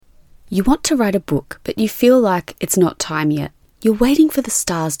You want to write a book, but you feel like it's not time yet. You're waiting for the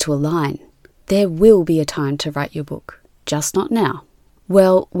stars to align. There will be a time to write your book, just not now.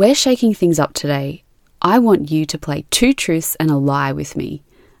 Well, we're shaking things up today. I want you to play 2 truths and a lie with me.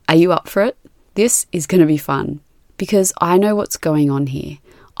 Are you up for it? This is going to be fun, because I know what's going on here.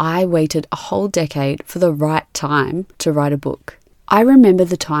 I waited a whole decade for the right time to write a book. I remember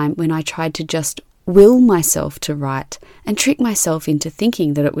the time when I tried to just will myself to write and trick myself into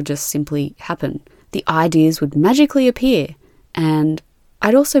thinking that it would just simply happen. The ideas would magically appear and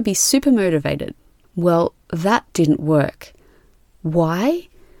I'd also be super motivated. Well, that didn't work. Why?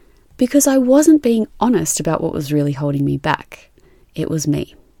 Because I wasn't being honest about what was really holding me back. It was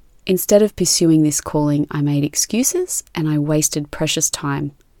me. Instead of pursuing this calling, I made excuses and I wasted precious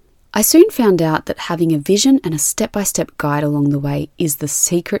time. I soon found out that having a vision and a step-by-step guide along the way is the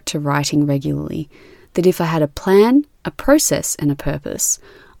secret to writing regularly. That if I had a plan, a process and a purpose,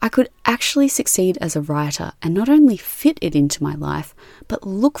 I could actually succeed as a writer and not only fit it into my life, but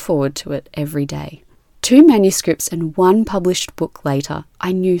look forward to it every day. 2 manuscripts and 1 published book later,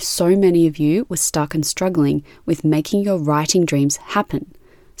 I knew so many of you were stuck and struggling with making your writing dreams happen.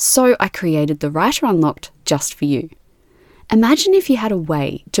 So I created The Writer Unlocked just for you. Imagine if you had a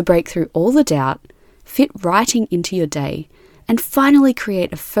way to break through all the doubt, fit writing into your day, and finally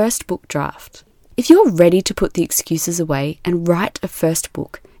create a first book draft. If you're ready to put the excuses away and write a first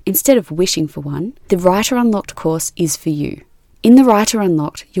book instead of wishing for one, the Writer Unlocked course is for you. In the Writer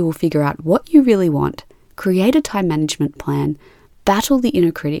Unlocked, you will figure out what you really want, create a time management plan, battle the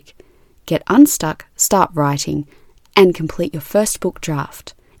inner critic, get unstuck, start writing, and complete your first book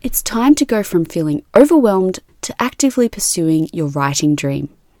draft. It's time to go from feeling overwhelmed to actively pursuing your writing dream.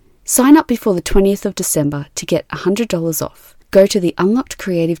 Sign up before the 20th of December to get $100 off. Go to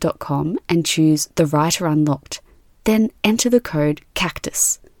theunlockedcreative.com and choose The Writer Unlocked. Then enter the code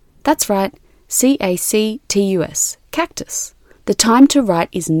CACTUS. That's right, CACTUS, Cactus. The time to write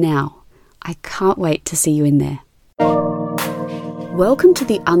is now. I can't wait to see you in there. Welcome to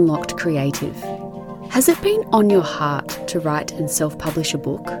the Unlocked Creative. Has it been on your heart to write and self-publish a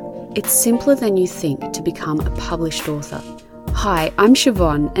book? It's simpler than you think to become a published author. Hi, I'm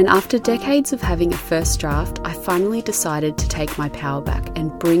Siobhan, and after decades of having a first draft, I finally decided to take my power back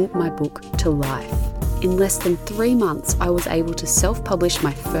and bring my book to life. In less than 3 months, I was able to self-publish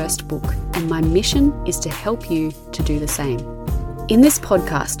my first book, and my mission is to help you to do the same. In this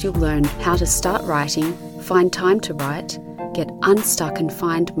podcast, you'll learn how to start writing, find time to write, get unstuck and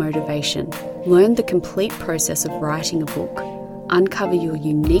find motivation, learn the complete process of writing a book, uncover your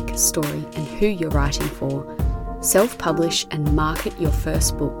unique story and who you're writing for, self-publish and market your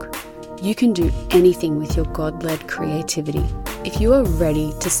first book. You can do anything with your God-led creativity. If you are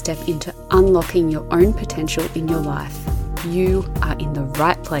ready to step into unlocking your own potential in your life, you are in the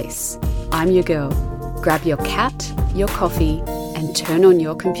right place. I'm your girl. Grab your cat, your coffee, and turn on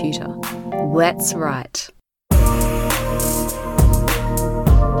your computer. Let's write.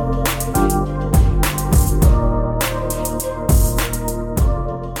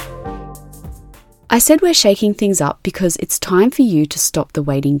 I said we're shaking things up because it's time for you to stop the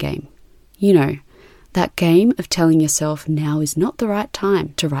waiting game. You know, that game of telling yourself now is not the right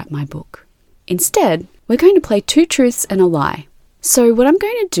time to write my book. Instead, we're going to play 2 truths and a lie. So what I'm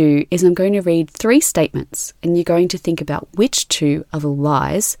going to do is I'm going to read 3 statements and you're going to think about which 2 are the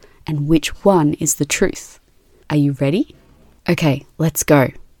lies and which one is the truth. Are you ready? Okay, let's go.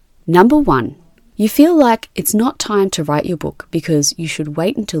 Number 1. You feel like it's not time to write your book because you should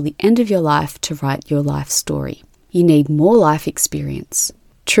wait until the end of your life to write your life story. You need more life experience.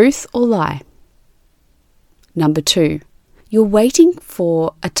 Truth or lie? Number 2. You're waiting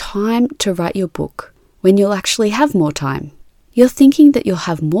for a time to write your book when you'll actually have more time. You're thinking that you'll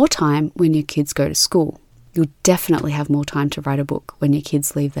have more time when your kids go to school. You'll definitely have more time to write a book when your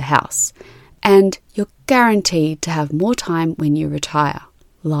kids leave the house. And you're guaranteed to have more time when you retire.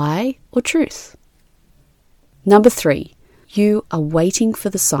 Lie or truth? Number 3, you are waiting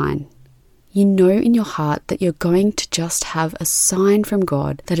for the sign. You know in your heart that you're going to just have a sign from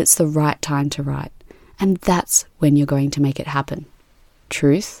God that it's the right time to write, and that's when you're going to make it happen.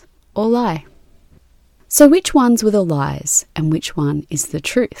 Truth or lie? So which ones were the lies and which one is the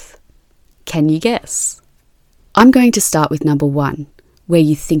truth? Can you guess? I'm going to start with number 1, where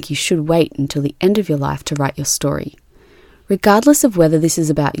you think you should wait until the end of your life to write your story. Regardless of whether this is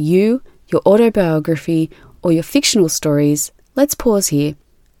about you, your autobiography, or your fictional stories, let's pause here.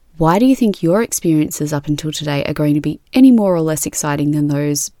 Why do you think your experiences up until today are going to be any more or less exciting than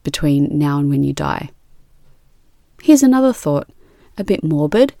those between now and when you die? Here's another thought, a bit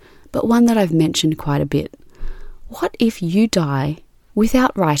morbid, but one that I've mentioned quite a bit. What if you die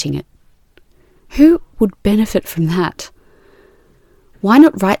without writing it? Who would benefit from that? Why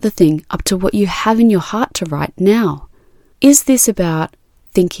not write the thing up to what you have in your heart to write now? Is this about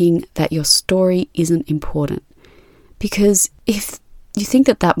thinking that your story isn't important? Because if you think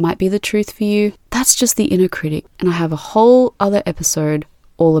that that might be the truth for you, that's just the inner critic, and I have a whole other episode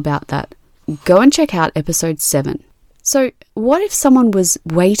all about that. Go and check out episode 7. So what if someone was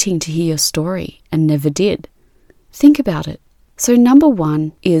waiting to hear your story and never did? Think about it. So number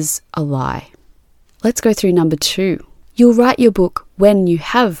 1 is a lie. Let's go through number 2. You'll write your book when you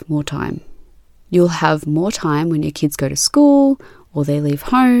have more time. You'll have more time when your kids go to school, or they leave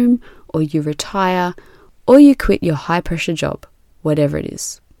home, or you retire, or you quit your high-pressure job, whatever it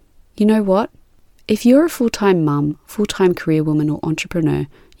is. You know what? If you're a full-time mum, full-time career woman, or entrepreneur,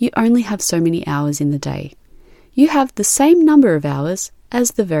 you only have so many hours in the day. You have the same number of hours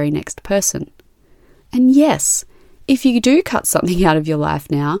as the very next person. And yes, if you do cut something out of your life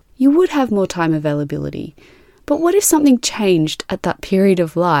now, you would have more time availability. But what if something changed at that period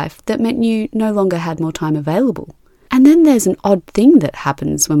of life that meant you no longer had more time available? And then there's an odd thing that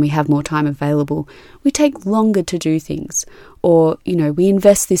happens when we have more time available. We take longer to do things, or, we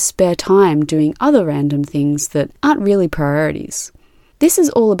invest this spare time doing other random things that aren't really priorities. This is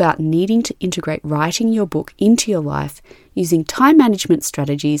all about needing to integrate writing your book into your life using time management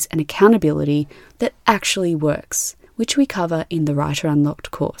strategies and accountability that actually works, which we cover in the Writer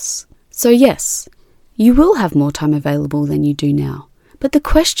Unlocked course. So yes, you will have more time available than you do now. But the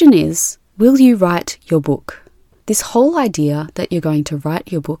question is, will you write your book? This whole idea that you're going to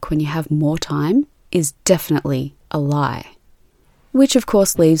write your book when you have more time is definitely a lie. Which of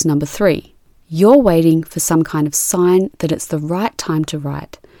course leaves number 3. You're waiting for some kind of sign that it's the right time to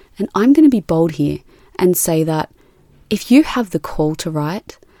write. And I'm going to be bold here and say that if you have the call to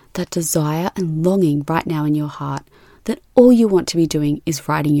write, that desire and longing right now in your heart, that all you want to be doing is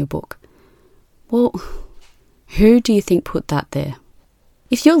writing your book, well, who do you think put that there?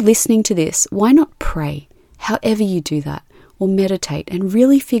 If you're listening to this, why not pray, however you do that, or meditate and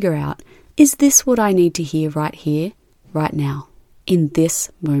really figure out, is this what I need to hear, right now, in this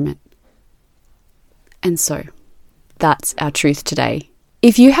moment? And so, that's our truth today.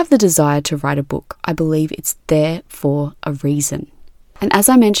 If you have the desire to write a book, I believe it's there for a reason. And as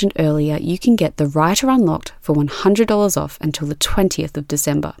I mentioned earlier, you can get the Writer Unlocked for $100 off until the 20th of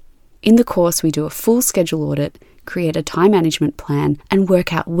December. In the course, we do a full schedule audit, create a time management plan, and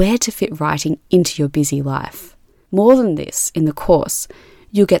work out where to fit writing into your busy life. More than this, in the course,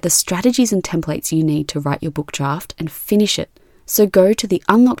 you'll get the strategies and templates you need to write your book draft and finish it. So go to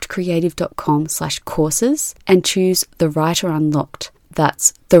theunlockedcreative.com/courses and choose The Writer Unlocked.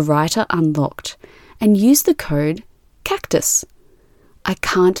 That's The Writer Unlocked. And use the code CACTUS. I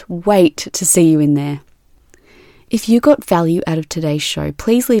can't wait to see you in there. If you got value out of today's show,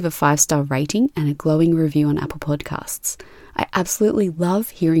 please leave a 5-star rating and a glowing review on Apple Podcasts. I absolutely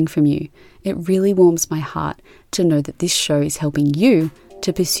love hearing from you. It really warms my heart to know that this show is helping you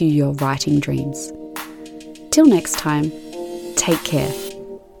to pursue your writing dreams. Till next time, take care.